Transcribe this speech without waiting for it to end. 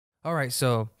All right,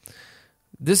 so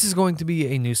this is going to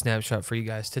be a new snapshot for you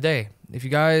guys today. If you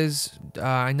guys,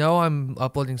 I know I'm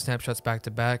uploading snapshots back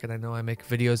to back, and I know I make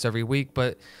videos every week,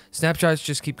 but snapshots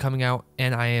just keep coming out,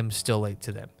 and I am still late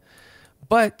to them.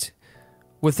 But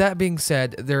with that being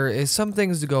said, there is some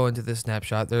things to go into this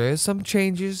snapshot. There are some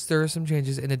changes,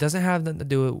 and it doesn't have nothing to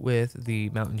do with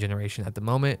the mountain generation at the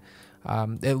moment.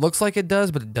 It looks like it does,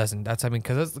 but it doesn't.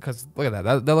 Because look at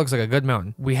that. That looks like a good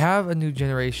mountain. We have a new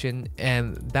generation,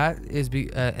 and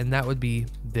that would be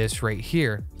this right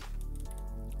here.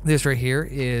 This right here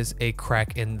is a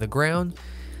crack in the ground.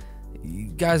 You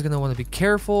guys are gonna want to be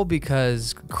careful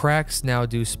because cracks now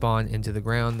do spawn into the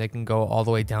ground. They can go all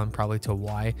the way down probably to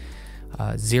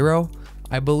Y0,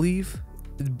 I believe.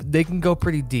 They can go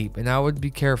pretty deep, and I would be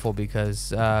careful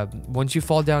because once you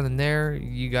fall down in there,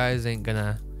 you guys ain't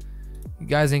gonna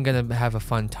have a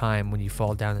fun time when you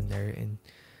fall down in there and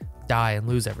die and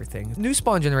lose everything. New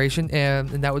spawn generation, and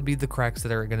that would be the cracks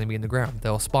that are going to be in the ground.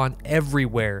 They'll spawn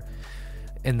everywhere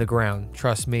in the ground.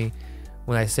 Trust me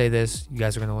when I say this. You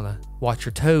guys are going to want to watch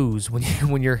your toes when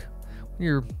you're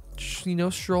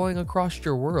strolling across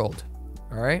your world.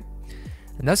 All right,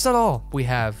 and that's not all we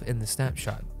have in the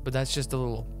snapshot, but that's just a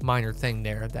little minor thing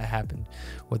there that happened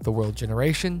with the world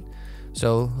generation.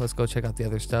 So let's go check out the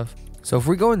other stuff. So if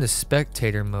we go into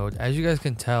spectator mode, as you guys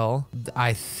can tell,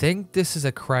 I think this is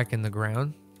a crack in the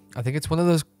ground. I think it's one of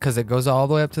those because it goes all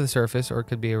the way up to the surface, or it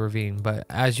could be a ravine. But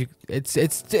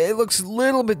it looks a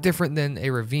little bit different than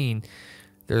a ravine.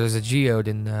 There's a geode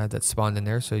that spawned in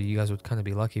there, so you guys would kind of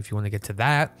be lucky if you want to get to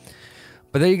that.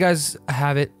 But there you guys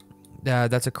have it.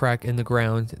 That's a crack in the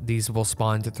ground. These will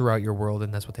spawn throughout your world,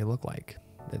 and that's what they look like.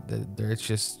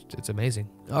 It's amazing.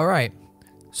 All right.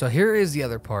 So here is the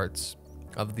other parts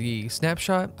of the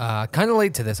snapshot. Kind of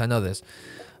late to this, I know this,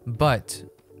 but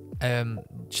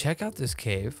check out this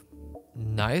cave.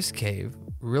 Nice cave,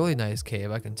 really nice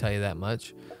cave, I can tell you that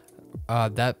much.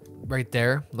 That right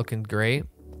there looking great.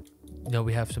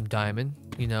 We have some diamond,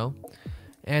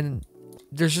 and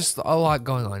there's just a lot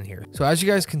going on here. So as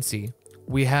you guys can see,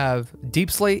 we have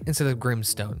deep slate instead of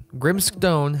grimstone.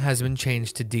 Grimstone has been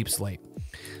changed to deep slate.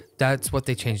 That's what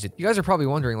they changed it. You guys are probably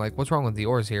wondering, like, what's wrong with the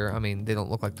ores here? I mean, they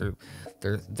don't look like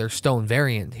they're stone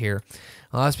variant here.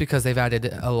 Well, that's because they've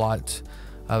added a lot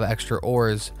of extra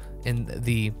ores in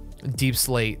the deep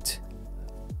slate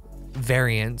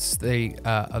variants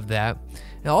of that.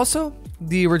 And also,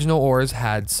 the original ores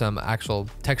had some actual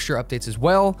texture updates as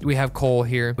well. We have coal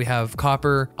here. We have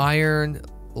copper, iron,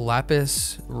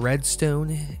 lapis,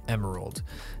 redstone, emerald.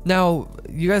 Now,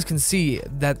 you guys can see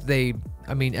that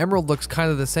emerald looks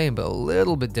kind of the same, but a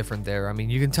little bit different there. I mean,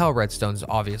 you can tell redstone's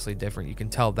obviously different. You can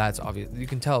tell that's obvious. You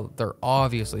can tell they're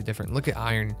obviously different. Look at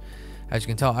iron. As you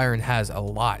can tell, iron has a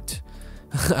lot,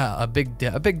 a big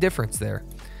difference there.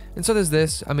 And so does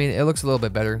this. I mean, it looks a little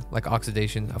bit better, like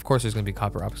oxidation. Of course, there's going to be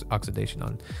copper oxidation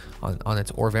on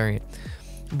its ore variant.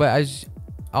 But as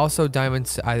also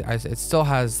diamonds, it still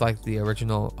has like the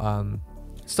original,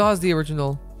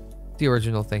 the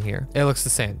original thing here. It looks the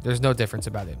same. There's no difference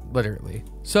about it, literally.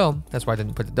 So that's why I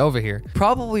didn't put it over here.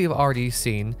 Probably have already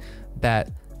seen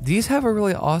that these have a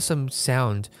really awesome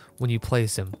sound when you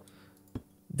place them.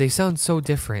 They sound so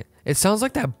different. It sounds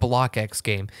like that Block X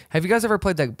game. Have you guys ever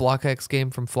played that Block X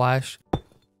game from Flash?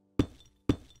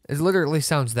 It literally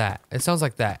sounds that. It sounds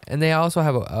like that. And they also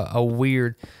have a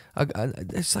weird, I don't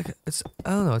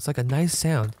know, it's like a nice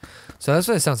sound. So that's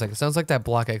what it sounds like. It sounds like that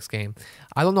Block X game.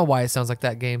 I don't know why it sounds like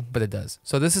that game, but it does.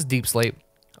 So this is Deep Slate,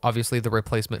 obviously the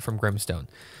replacement from Grimstone.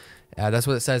 That's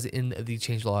what it says in the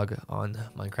changelog on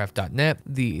Minecraft.net.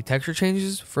 The texture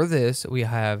changes for this, we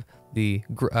have the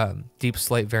Deep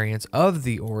Slate variants of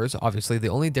the ores. Obviously, the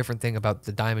only different thing about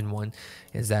the diamond one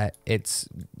is that it's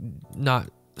not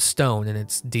stone and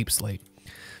it's Deep Slate.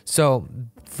 So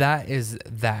that is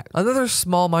that. Another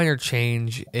small minor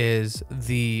change is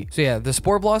the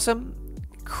spore blossom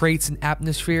creates an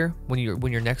atmosphere when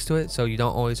you're next to it, so you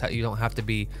don't have to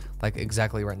be like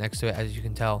exactly right next to it. As you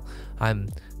can tell, I'm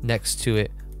next to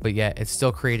it, but yeah, it's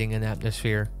still creating an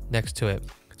atmosphere next to it.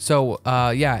 So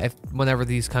if whenever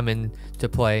these come into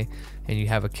play and you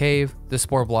have a cave, the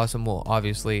spore blossom will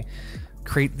obviously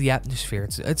create the atmosphere.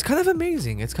 It's kind of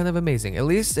amazing. It's kind of amazing. At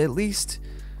least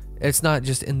it's not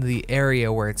just in the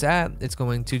area where it's at. It's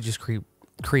going to just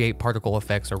create particle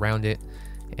effects around it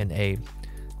in a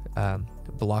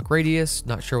block radius.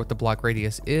 Not sure what the block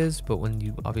radius is, but when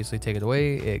you obviously take it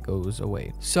away, it goes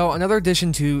away. So another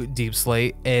addition to Deep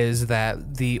Slate is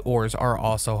that the ores are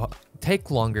also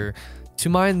take longer to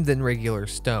mine than regular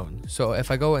stone. So if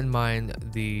I go and mine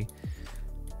the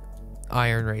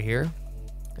iron right here,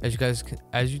 as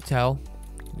you tell,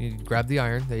 you grab the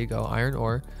iron, there you go, iron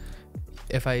ore,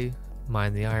 if I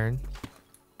mine the iron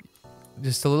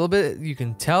just a little bit, you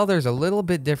can tell there's a little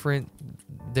bit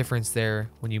difference there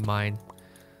when you mine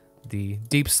the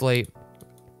deep slate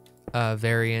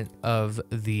variant of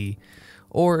the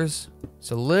ores.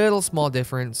 It's a little small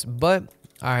difference, but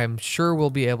I'm sure we'll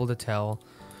be able to tell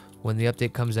when the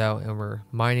update comes out and we're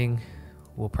mining.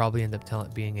 We'll probably end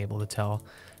up being able to tell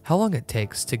how long it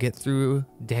takes to get through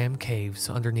damn caves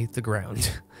underneath the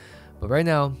ground. But right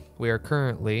now we are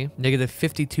currently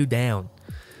 -52 down.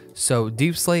 So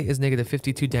deep slate is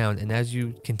 -52 down, and as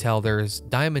you can tell, there's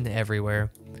diamond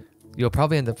everywhere. You'll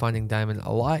probably end up finding diamond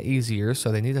a lot easier,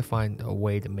 so they need to find a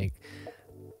way to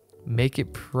make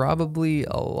it probably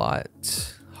a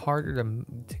lot harder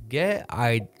to get.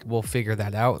 I will figure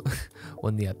that out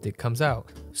when the update comes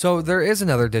out. So there is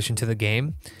another addition to the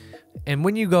game, and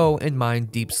when you go and mine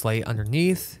deep slate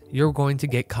underneath, you're going to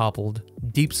get cobbled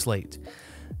deep slate.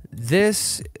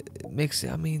 This makes,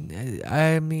 I mean,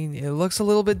 it looks a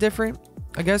little bit different,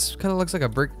 I guess. Kind of looks like a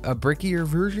brickier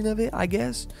version of it, I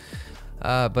guess.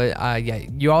 But yeah,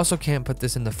 you also can't put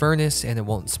this in the furnace and it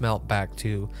won't smelt back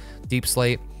to deep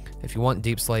slate. If you want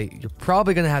deep slate, you're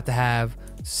probably gonna have to have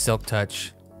silk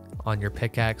touch on your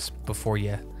pickaxe before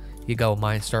you go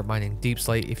start mining deep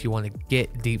slate if you want to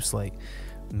get deep slate.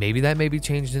 Maybe that may be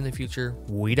changed in the future,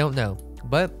 we don't know.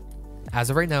 But as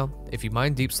of right now, if you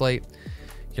mine deep slate,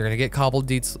 you're gonna get cobbled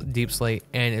deep slate,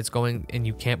 and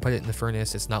you can't put it in the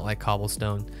furnace. It's not like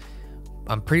cobblestone.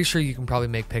 I'm pretty sure you can probably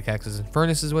make pickaxes and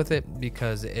furnaces with it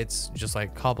because it's just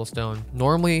like cobblestone.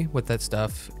 Normally with that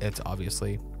stuff, it's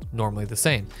obviously normally the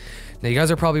same. Now you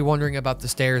guys are probably wondering about the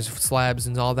stairs, slabs,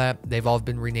 and all that. They've all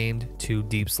been renamed to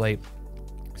deep slate.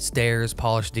 Stairs,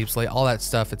 polished deep slate, all that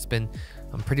stuff.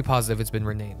 I'm pretty positive it's been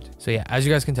renamed. So yeah, as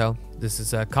you guys can tell, this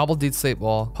is a cobbled deep slate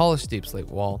wall, polished deep slate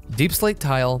wall, deep slate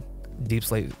tile, deep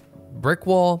slate brick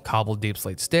wall, cobbled deep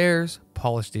slate stairs,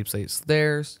 polished deep slate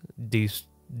stairs,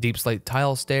 deep slate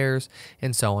tile stairs,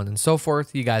 and so on and so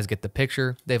forth. You guys get the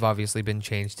picture. They've obviously been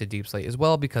changed to deep slate as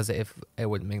well, because if it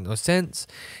wouldn't make no sense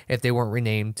if they weren't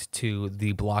renamed to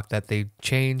the block that they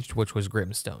changed, which was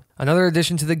grimstone. Another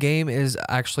addition to the game is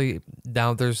actually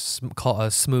now there's called a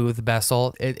smooth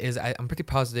basalt. It is, I'm pretty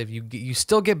positive you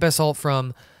still get basalt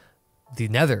from the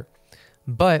nether,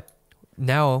 but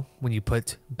now when you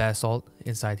put basalt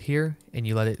inside here and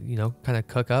you let it, kind of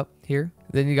cook up here,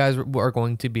 then you guys are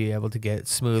going to be able to get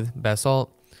smooth basalt.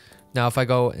 Now if I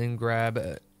go and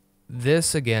grab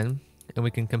this again and we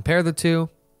can compare the two,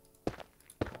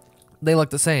 they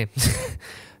look the same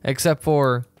except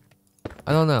for,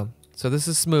 I don't know. So this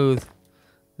is smooth,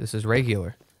 this is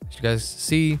regular. As you guys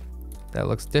see, that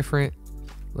looks different.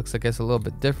 Looks, I guess, a little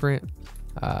bit different.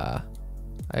 It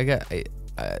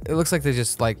looks like they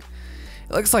just like,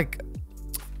 it looks like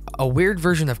a weird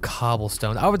version of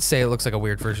cobblestone. I would say it looks like a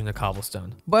weird version of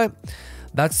cobblestone, but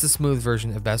that's the smooth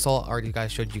version of basalt. Already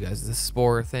showed you guys the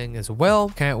spore thing as well.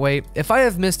 Can't wait. If I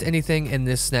have missed anything in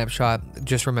this snapshot,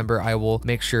 just remember I will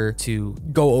make sure to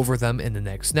go over them in the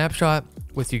next snapshot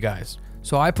with you guys.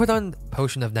 So I put on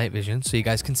Potion of Night Vision so you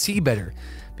guys can see better,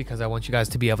 because I want you guys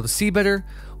to be able to see better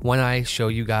when I show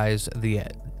you guys the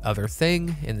other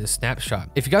thing in this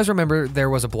snapshot. If you guys remember, there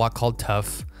was a block called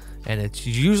Tough, and it's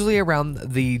usually around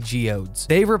the geodes.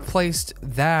 They replaced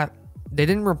that. They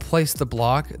didn't replace the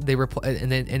block. They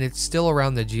and it's still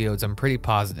around the geodes. I'm pretty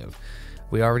positive.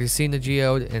 We already seen the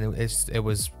geode, and it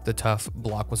was the Tough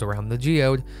block was around the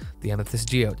geode, the amethyst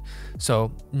geode.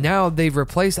 So now they've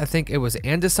replaced, I think it was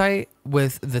andesite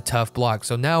with the Tough block.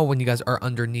 So now when you guys are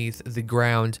underneath the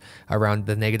ground around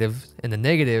the negative and the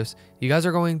negatives, you guys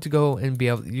are going to go and be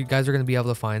able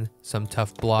to find some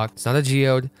Tough block. It's not a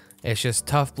geode. It's just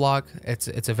Tough block. It's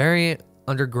a variant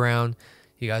underground.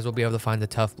 You guys will be able to find the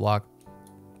Tough block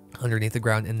underneath the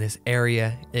ground in this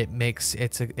area. It's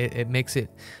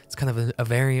kind of a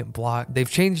variant block. They've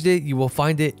changed it. You will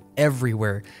find it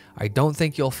everywhere. I don't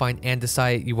think you'll find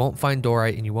andesite. You won't find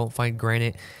dorite, and you won't find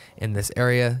granite in this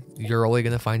area. You're only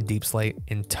going to find deep slate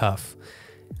and Tough.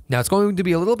 Now it's going to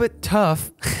be a little bit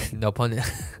tough. No pun.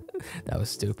 That was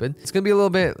stupid. It's going to be a little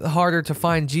bit harder to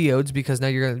find geodes, because now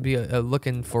you're going to be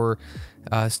looking for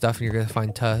stuff, and you're going to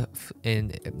find Tough,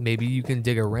 and maybe you can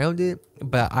dig around it,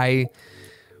 but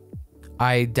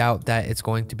I doubt that it's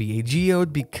going to be a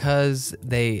geode, because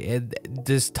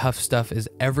this Tough stuff is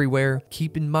everywhere.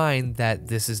 Keep in mind that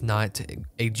this is not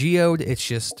a geode. It's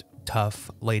just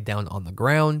Tough laid down on the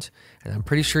ground, and I'm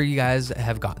pretty sure you guys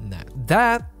have gotten that.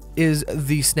 That is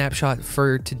the snapshot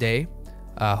for today.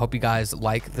 Hope you guys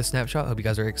like the snapshot. Hope you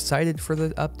guys are excited for the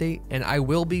update, and I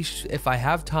will be, if I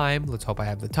have time, let's hope I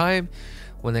have the time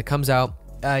when it comes out,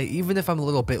 even if I'm a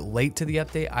little bit late to the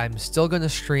update, I'm still going to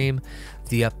stream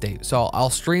the update. So I'll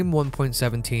stream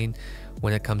 1.17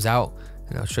 when it comes out,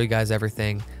 and I'll show you guys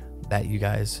everything that you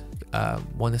guys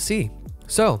want to see.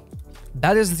 So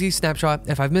that is the snapshot.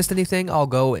 If I've missed anything, I'll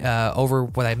go over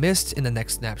what I missed in the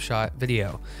next snapshot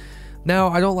video. Now,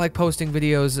 I don't like posting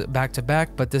videos back to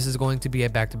back, but this is going to be a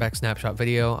back-to-back snapshot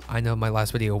video. I know my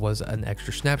last video was an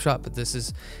extra snapshot, but this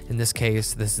is, in this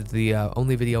case, this is the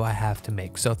only video I have to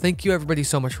make. So thank you everybody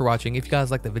so much for watching. If you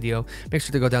guys like the video, make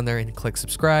sure to go down there and click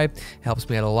subscribe. It helps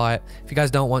me out a lot. If you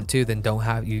guys don't want to, then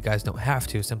you guys don't have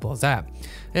to. Simple as that.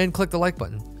 And click the like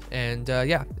button. And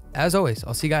yeah, as always,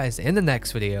 I'll see you guys in the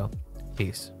next video.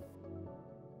 Peace.